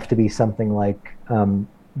would have to be something like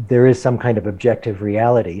there is some kind of objective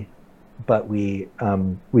reality, but we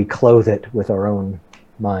clothe it with our own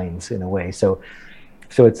minds in a way. So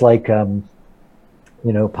it's like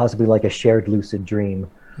possibly like a shared lucid dream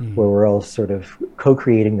where we're all sort of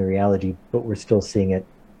co-creating the reality, but we're still seeing it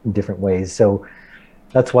in different ways. So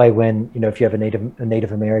that's why when, if you have a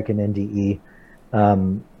Native American NDE,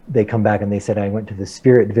 they come back and they said, I went to the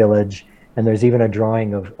spirit village. And there's even a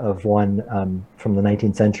drawing of one from the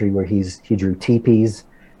 19th century where he drew teepees,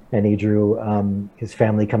 and he drew his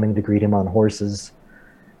family coming to greet him on horses.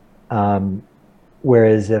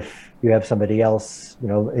 Whereas if you have somebody else,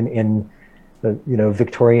 in the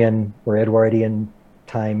Victorian or Edwardian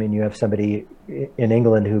time, and you have somebody in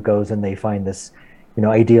England who goes and they find this,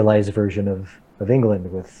 idealized version of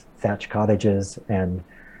England with thatched cottages and,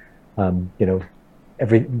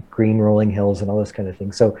 every green rolling hills and all this kind of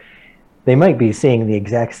thing. So they might be seeing the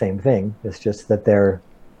exact same thing. It's just that their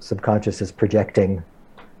subconscious is projecting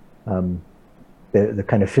the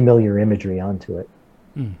kind of familiar imagery onto it.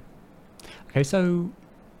 Okay, so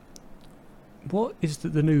what is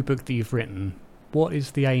the new book that you've written? What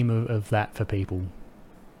is the aim of that for people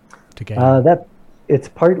to gain? That it's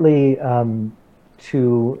partly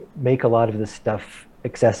to make a lot of this stuff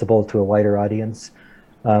accessible to a wider audience.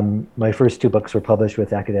 My first two books were published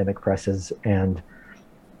with academic presses, and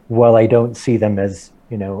while I don't see them as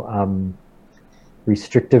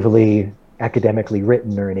restrictively academically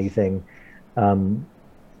written or anything,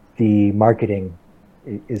 the marketing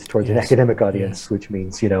is towards an academic audience, which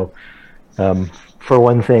means for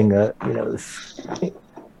one thing, this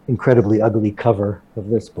incredibly ugly cover of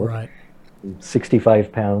this book, right,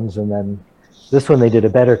 £65, and then this one they did a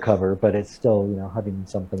better cover, but it's still $100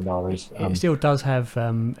 something. It still does have,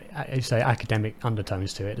 as you say, academic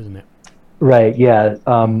undertones to it, doesn't it? Right. Yeah.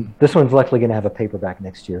 This one's luckily going to have a paperback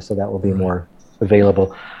next year, so that will be more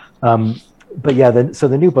available. But yeah, so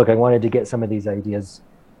the new book, I wanted to get some of these ideas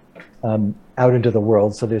out into the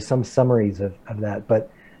world. So there's some summaries of that, but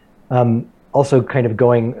also kind of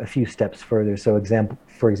going a few steps further. So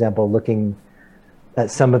for example, looking at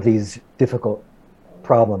some of these difficult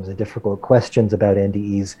problems and difficult questions about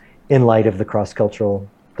NDEs in light of the cross-cultural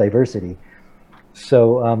diversity.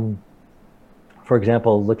 So, for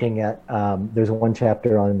example, looking at, there's one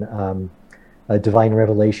chapter on divine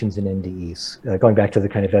revelations in NDEs, going back to the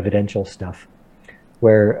kind of evidential stuff,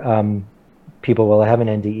 where people will have an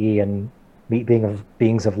NDE and meet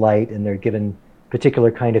beings of light, and they're given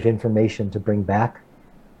particular kind of information to bring back.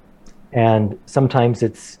 And sometimes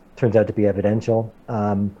it turns out to be evidential,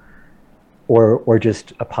 or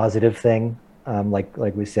just a positive thing, like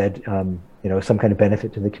we said, some kind of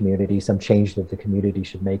benefit to the community, some change that the community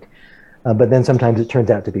should make. But then sometimes it turns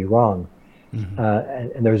out to be wrong.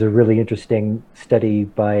 And there was a really interesting study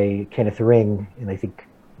by Kenneth Ring in, I think,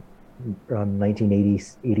 1980,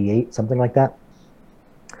 88, something like that,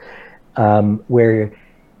 where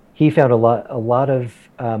he found a lot of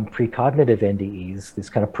precognitive NDEs, these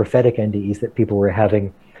kind of prophetic NDEs that people were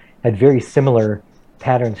having, had very similar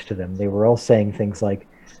patterns to them. They were all saying things like,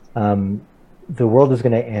 the world is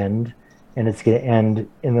going to end, and it's going to end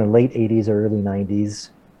in the late 80s or early 90s.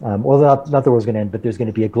 Well, not the world's going to end, but there's going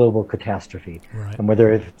to be a global catastrophe, and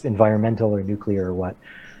whether it's environmental or nuclear or what.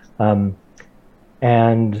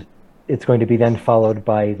 And it's going to be then followed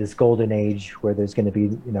by this golden age where there's going to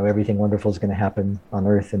be, everything wonderful is going to happen on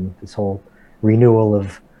Earth, and this whole renewal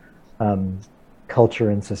of culture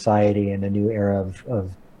and society, and a new era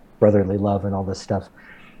of brotherly love and all this stuff.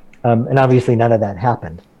 And obviously none of that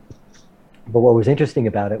happened. But what was interesting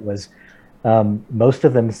about it was most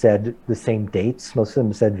of them said the same dates. Most of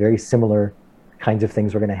them said very similar kinds of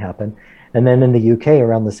things were going to happen. And then in the UK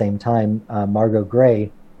around the same time, Margot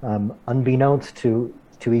Gray, unbeknownst to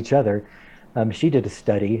each other, she did a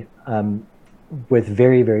study with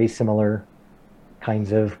very, very similar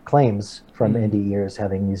kinds of claims from NDEs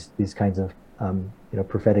having these kinds of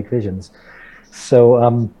prophetic visions.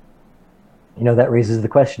 So that raises the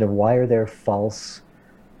question of why are there false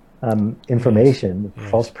information,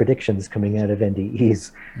 false predictions coming out of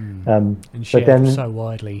NDEs, and shared but then so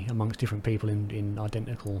widely amongst different people in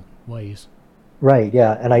identical ways. Right.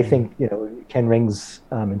 Yeah, and I think Ken Ring's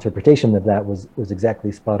interpretation of that was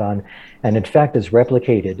exactly spot on, and in fact is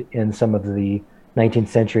replicated in some of the 19th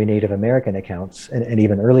century Native American accounts and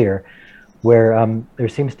even earlier, where there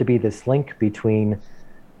seems to be this link between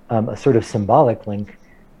a sort of symbolic link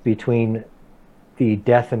between the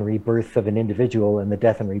death and rebirth of an individual and the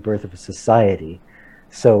death and rebirth of a society.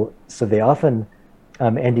 So they often,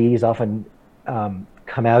 NDEs often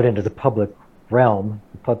come out into the public realm,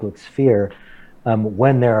 the public sphere,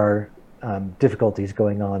 when there are difficulties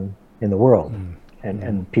going on in the world,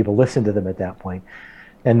 and people listen to them at that point.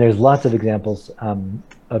 And there's lots of examples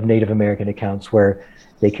of Native American accounts where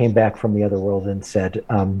they came back from the other world and said,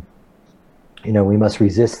 we must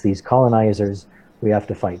resist these colonizers. We have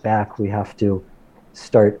to fight back. We have to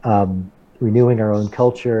start renewing our own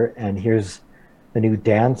culture. And here's a new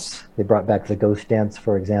dance. They brought back the ghost dance,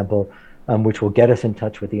 for example, which will get us in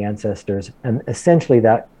touch with the ancestors. And essentially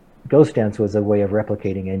that ghost dance was a way of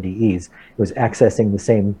replicating NDEs. It was accessing the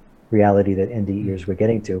same reality that NDEs were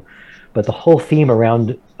getting to. But the whole theme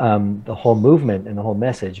around the whole movement and the whole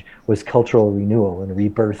message was cultural renewal and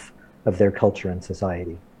rebirth of their culture and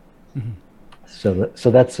society. Mm-hmm.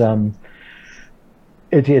 So that's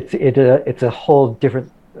it's a whole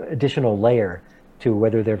different additional layer to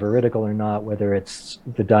whether they're veridical or not, whether it's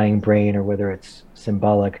the dying brain or whether it's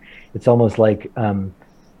symbolic. It's almost like the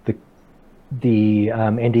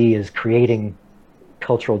NDE is creating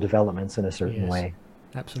cultural developments in a certain way.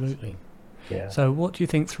 Absolutely. Yeah. So what do you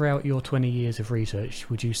think throughout your 20 years of research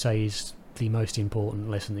would you say is the most important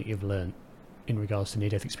lesson that you've learned in regards to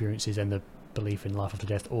near-death experiences and the belief in life after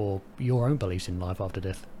death, or your own beliefs in life after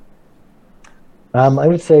death? I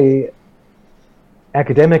would say,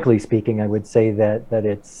 academically speaking, I would say that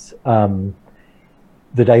it's the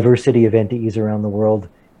diversity of NDEs around the world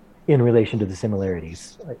in relation to the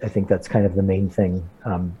similarities. I think that's kind of the main thing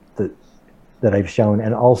that I've shown,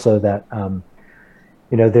 and also that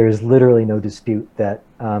there's literally no dispute that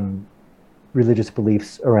religious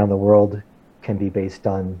beliefs around the world can be based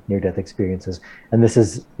on near-death experiences. And this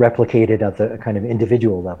is replicated at the kind of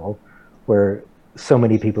individual level, where so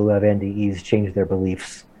many people who have NDEs change their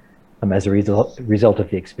beliefs as a result of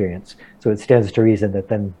the experience. So it stands to reason that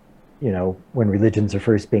then, when religions are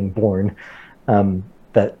first being born,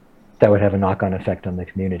 that would have a knock-on effect on the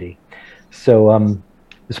community. So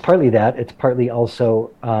it's partly that. It's partly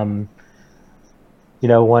also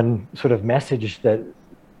one sort of message that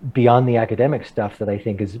beyond the academic stuff that I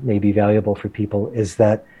think is maybe valuable for people is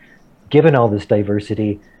that given all this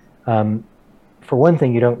diversity, for one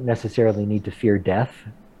thing, you don't necessarily need to fear death,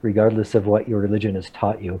 regardless of what your religion has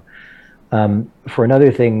taught you. For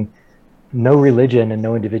another thing, no religion and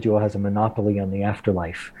no individual has a monopoly on the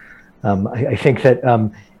afterlife. I think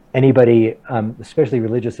that anybody, especially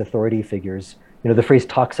religious authority figures, the phrase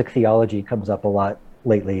toxic theology comes up a lot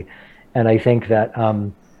lately. And I think that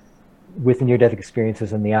with near-death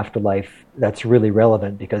experiences in the afterlife, that's really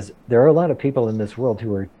relevant because there are a lot of people in this world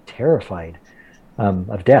who are terrified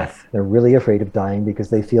of death. They're really afraid of dying because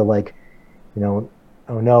they feel like, oh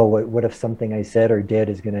no, what if something I said or did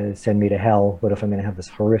is going to send me to hell? What if I'm going to have this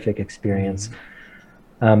horrific experience?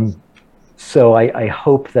 So I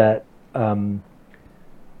hope that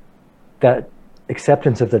that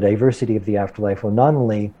acceptance of the diversity of the afterlife will not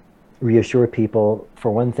only reassure people,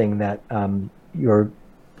 for one thing, that your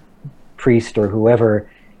priest or whoever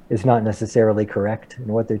is not necessarily correct in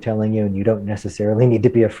what they're telling you, and you don't necessarily need to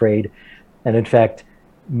be afraid. And in fact,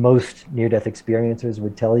 most near-death experiencers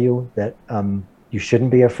would tell you that you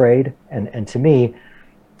shouldn't be afraid. And to me,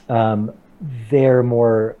 they're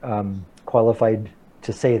more qualified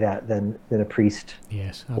to say that than a priest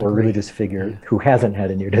or a religious figure who hasn't had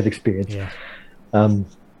a near-death experience.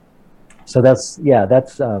 So that's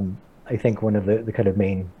I think one of the kind of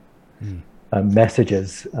main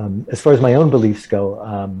messages. As far as my own beliefs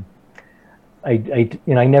go, I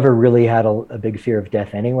never really had a big fear of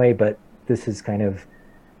death anyway, but this is kind of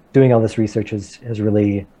doing all this research has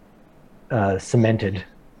really cemented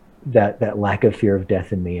that lack of fear of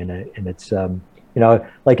death in me, and it's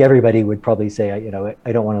like everybody would probably say,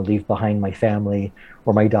 I don't want to leave behind my family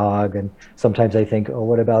or my dog, and sometimes I think, oh,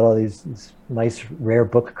 what about all these nice rare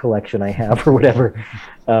book collection I have or whatever.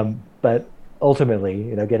 But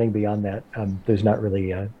ultimately, getting beyond that, there's not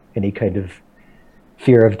really any kind of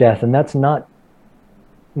fear of death, and that's not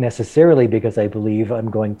necessarily because I believe I'm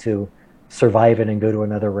going to survive it and go to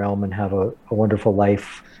another realm and have a wonderful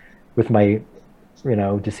life with my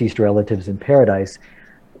deceased relatives in paradise.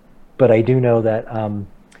 But I do know that I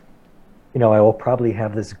will probably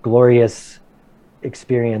have this glorious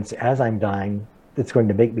experience as I'm dying that's going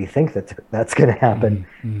to make me think that's going to happen.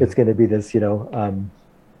 It's going to be this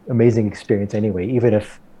amazing experience anyway, even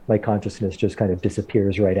if my consciousness just kind of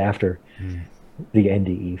disappears right after the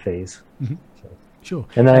NDE phase. Sure.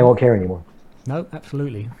 And then I won't care anymore. No,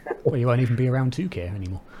 absolutely. Well, you won't even be around to care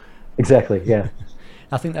anymore. Exactly. Yeah.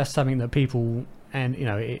 I think that's something that people, and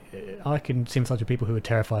I can sympathise with people who are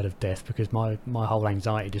terrified of death, because my whole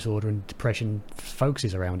anxiety disorder and depression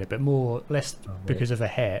focuses around it, but more less Oh, right. because of a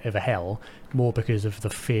hell, more because of the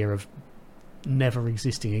fear of never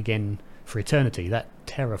existing again for eternity. That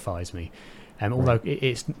terrifies me. Although Right.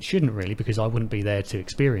 it shouldn't really, because I wouldn't be there to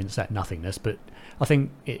experience that nothingness. But I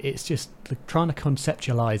think it's just trying to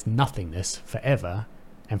conceptualize nothingness forever,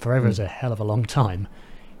 and forever Mm. is a hell of a long time,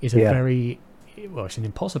 is a Yeah. very, well, it's an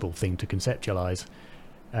impossible thing to conceptualize.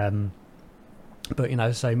 Um, but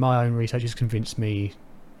so my own research has convinced me,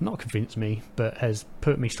 not convinced me, but has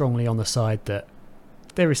put me strongly on the side that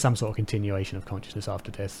there is some sort of continuation of consciousness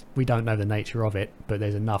after death. We don't know the nature of it, but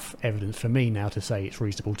there's enough evidence for me now to say it's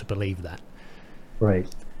reasonable to believe that. Right.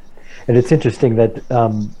 And it's interesting that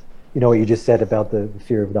what you just said about the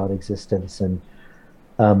fear of non-existence, and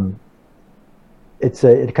um,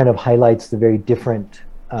 it kind of highlights the very different.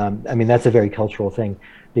 I mean, that's a very cultural thing,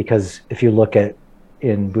 because if you look at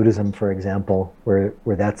in Buddhism, for example, where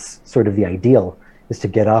that's sort of the ideal, is to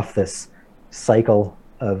get off this cycle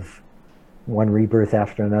of one rebirth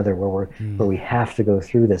after another, where we have to go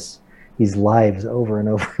through these lives over and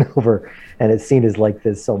over and over, and it's seen as like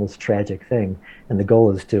this almost tragic thing, and the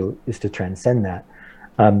goal is to transcend that.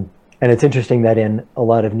 And it's interesting that in a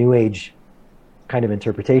lot of New Age kind of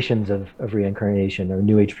interpretations of reincarnation, or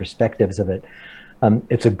New Age perspectives of it,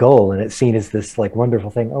 it's a goal, and it's seen as this like wonderful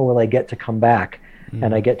thing. Oh well, I get to come back,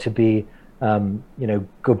 and I get to be,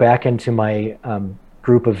 go back into my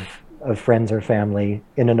group of friends or family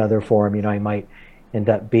in another form. I might end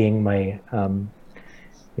up being my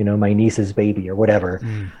niece's baby or whatever,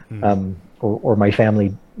 or my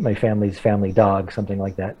family's family dog, something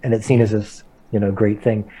like that. And it's seen Yeah. as this, great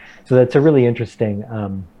thing. So that's a really interesting,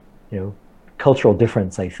 you know, cultural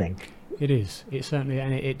difference, I think. It is. It certainly,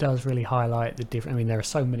 and it does really highlight the different. I mean, there are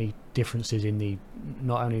so many differences in the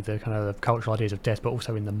not only the kind of the cultural ideas of death, but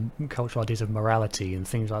also in the cultural ideas of morality and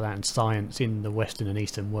things like that, and science in the Western and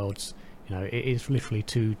Eastern worlds. It is literally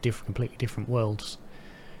two completely different worlds.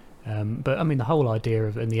 But I mean, the whole idea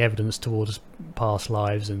of and the evidence towards past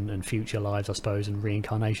lives and future lives, I suppose, and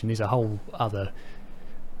reincarnation is a whole other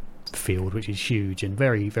field, which is huge and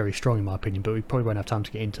very, very strong in my opinion. But we probably won't have time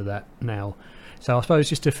to get into that now. So I suppose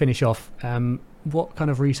just to finish off, what kind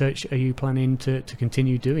of research are you planning to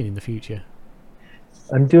continue doing in the future?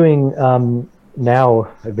 I'm doing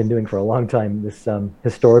now. I've been doing for a long time this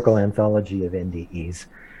historical anthology of NDEs,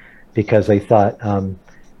 because I thought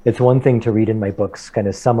it's one thing to read in my books kind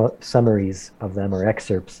of summaries of them, or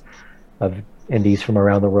excerpts of NDEs from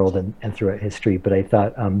around the world and throughout history, but I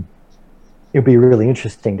thought it would be really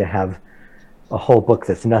interesting to have a whole book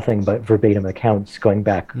that's nothing but verbatim accounts going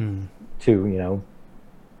back to,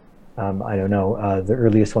 I don't know, the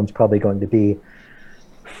earliest one's probably going to be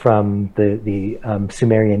from the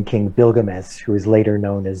Sumerian king Gilgamesh, who is later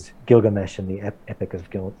known as Gilgamesh in the Epic of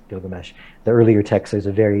Gilgamesh. The earlier text, there's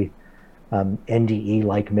a very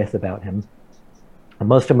NDE-like myth about him. And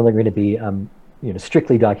most of them are going to be,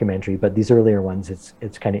 strictly documentary, but these earlier ones,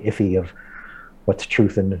 it's kind of iffy of what's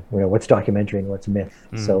truth and what's documentary and what's myth.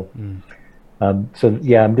 So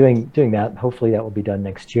yeah, I'm doing that. Hopefully that will be done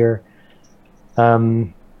next year.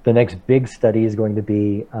 The next big study is going to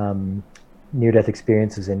be near-death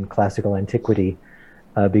experiences in classical antiquity,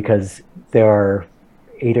 because there are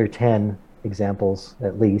 8 or 10 examples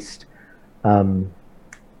at least,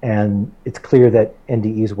 and it's clear that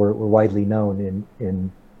NDEs were widely known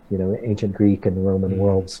in ancient Greek and Roman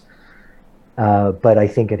worlds, but I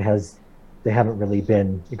think they haven't really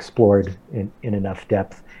been explored in enough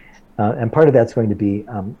depth. And part of that's going to be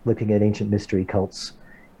looking at ancient mystery cults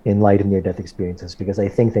in light of near-death experiences, because I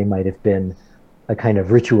think they might have been a kind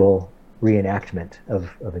of ritual reenactment of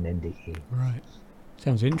an NDE. Right.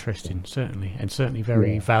 Sounds interesting, certainly, and certainly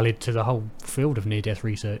very valid to the whole field of near-death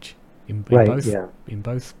research in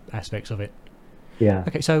both aspects of it. Yeah.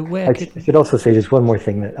 Okay, so I should also say just one more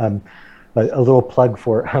thing, that a little plug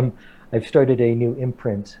for I've started a new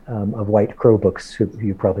imprint of White Crow books, who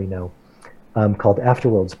you probably know, called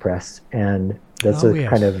Afterworlds Press, and that's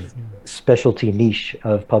kind of specialty niche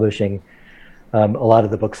of publishing a lot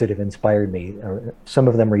of the books that have inspired me. Some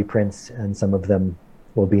of them reprints, and some of them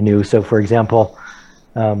will be new. So, for example,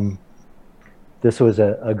 this was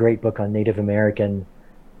a great book on Native American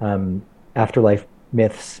afterlife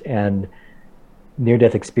myths and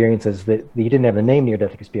near-death experiences. That he didn't have the name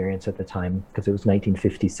near-death experience at the time, because it was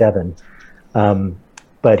 1957.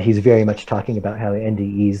 But he's very much talking about how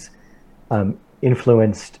NDEs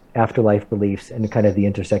influenced afterlife beliefs and kind of the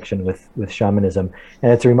intersection with shamanism.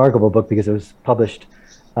 And it's a remarkable book, because it was published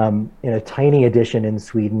in a tiny edition in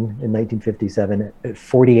Sweden in 1957 at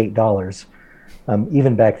 $48.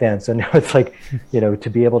 Even back then. So now it's like, to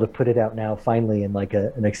be able to put it out now finally in like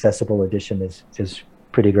an accessible edition is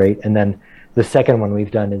pretty great. And then the second one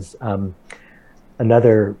we've done is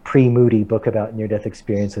another pre-Moody book about near-death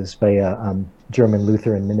experiences by a German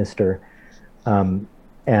Lutheran minister.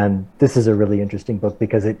 And this is a really interesting book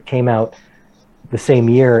because it came out the same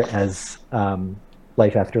year as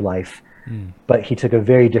Life After Life, but he took a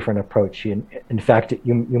very different approach. In fact,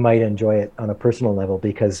 you might enjoy it on a personal level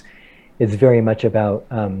because it's very much about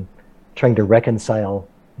trying to reconcile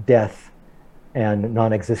death and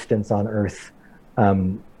non-existence on Earth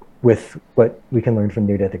with what we can learn from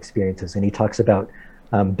near-death experiences. And he talks about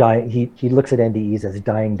dying. He looks at NDEs as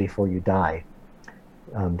dying before you die.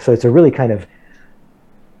 So it's a really kind of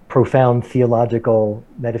profound theological,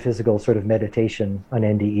 metaphysical sort of meditation on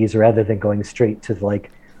NDEs rather than going straight to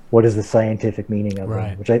like, what is the scientific meaning of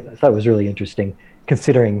them, which I thought was really interesting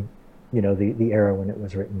considering, the era when it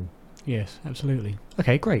was written. Yes, absolutely.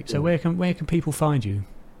 Okay, great. So where can people find you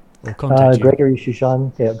or contact you? Gregory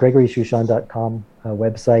Shushan, GregoryShushan.com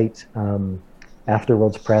website,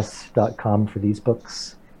 afterworldspress.com for these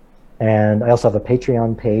books. And I also have a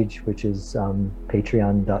Patreon page, which is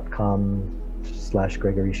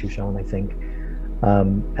patreon.com/Gregory Shushan, I think.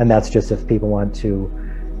 And that's just if people want to,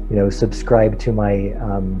 subscribe to my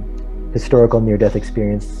historical near-death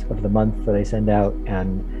experience of the month that I send out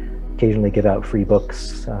and occasionally give out free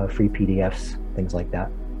books, free PDFs, things like that.